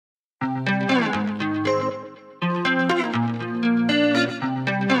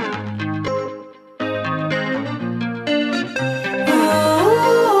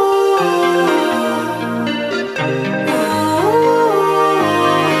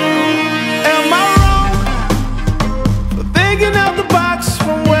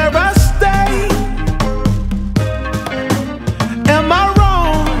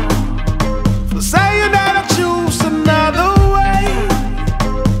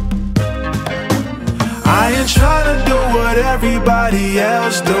everybody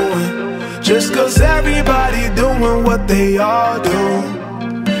else doing, just cause everybody doing what they all do.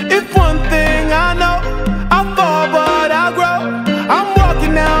 If one thing I know, I fall but I grow. I'm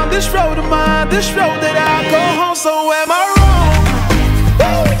walking down this road of mine, this road that I go home. So am I wrong?